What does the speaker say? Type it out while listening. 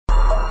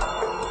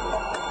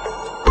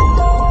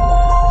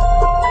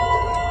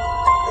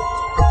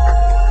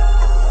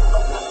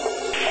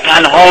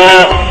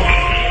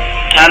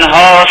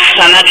تنها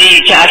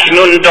سندی که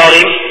اکنون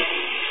داریم،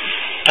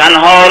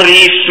 تنها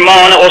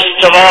ریسمان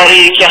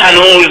استواری که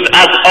هنوز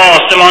از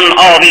آسمان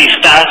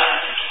آویخته است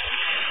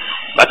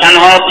و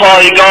تنها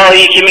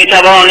پایگاهی که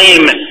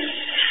میتوانیم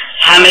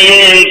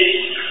همه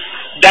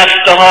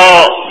دسته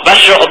ها و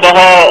شعبه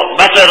ها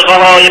و فرقه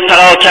های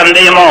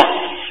پراکنده ما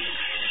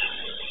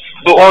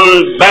به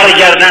اون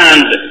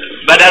برگردند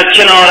و در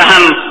کنار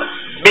هم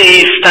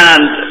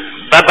بایستند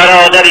و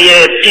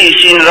برادری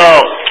پیشین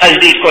را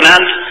تجدید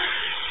کنند،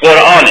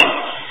 قرآنه.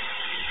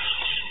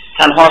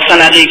 تنها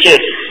سندی که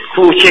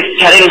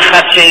کوچکترین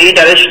خدشه‌ای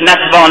درش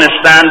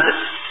نتوانستند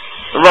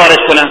وارد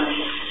کنند،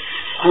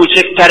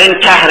 کوچکترین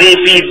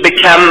تحریفی به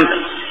کم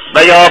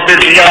و یا به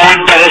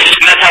زیاد درش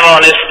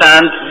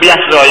نتوانستند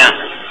بیفزایند.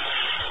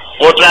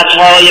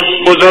 قدرت‌های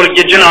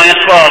بزرگ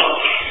جنایتکار،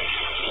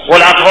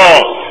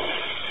 خلفا،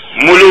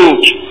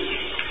 ملوک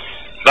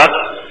و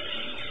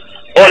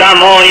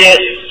علمای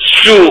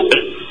سوء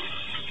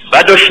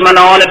و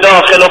دشمنان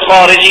داخل و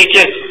خارجی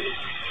که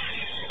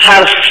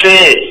حرف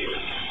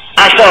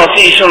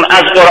اساسیشون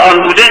از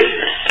قرآن بوده،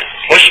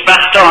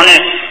 خوشبختانه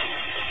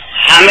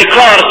همه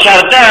کار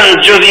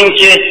کردن جز این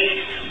که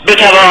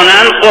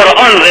بتوانند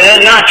قرآن را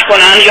نفی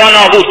کنند یا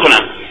نابود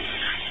کنند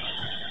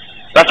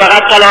و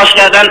فقط تلاش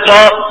کردن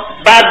تا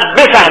بعد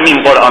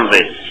بفهمیم قرآن را،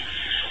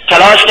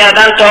 تلاش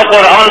کردن تا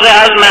قرآن را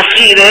از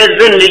مسیر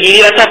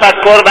زندگی و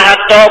تفکر و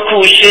حتی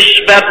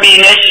کوشش و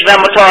بینش و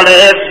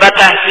مطالعه و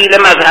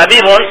تحصیل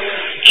مذهبیمون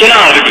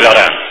کنار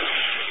بگذارند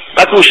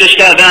و کوشش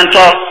کردن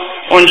تا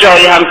اون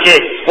جایی هم که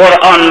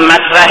قرآن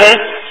مطرحه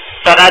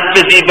فقط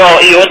به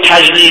زیبایی و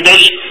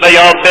تجلیدش و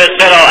یا به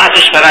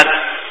قرائتش فقط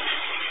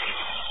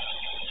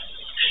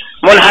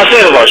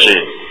منحصر باشه.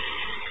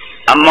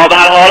 اما به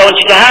هر حال اون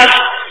چی که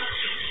هست،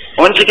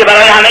 اون چی که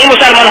برای همه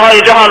مسلمان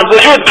های جهان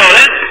وجود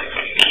داره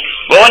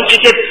و اون چی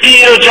که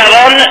پیر و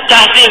جوان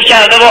تحصیل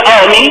کرده و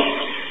عامی،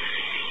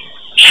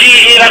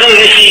 شیعی و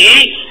غیر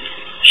شیعی،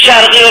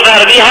 شرقی و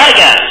غربی، هر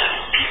کس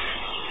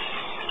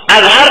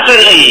از هر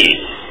فرقی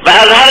و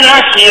از هر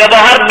نسلی و با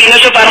هر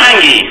بینش و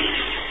فرهنگی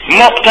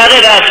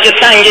معتقد است که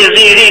سنگ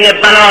زیرین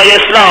بنای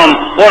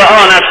اسلام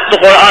قرآن است و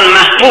قرآن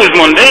محفوظ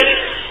مونده،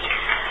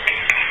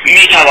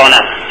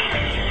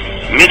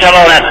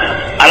 میتواند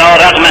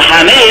علی رغم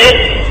همه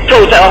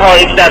توطئه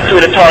هایی که در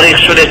طول تاریخ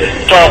شده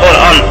تا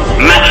قرآن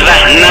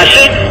مطرح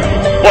نشه،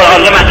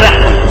 قرآن مطرح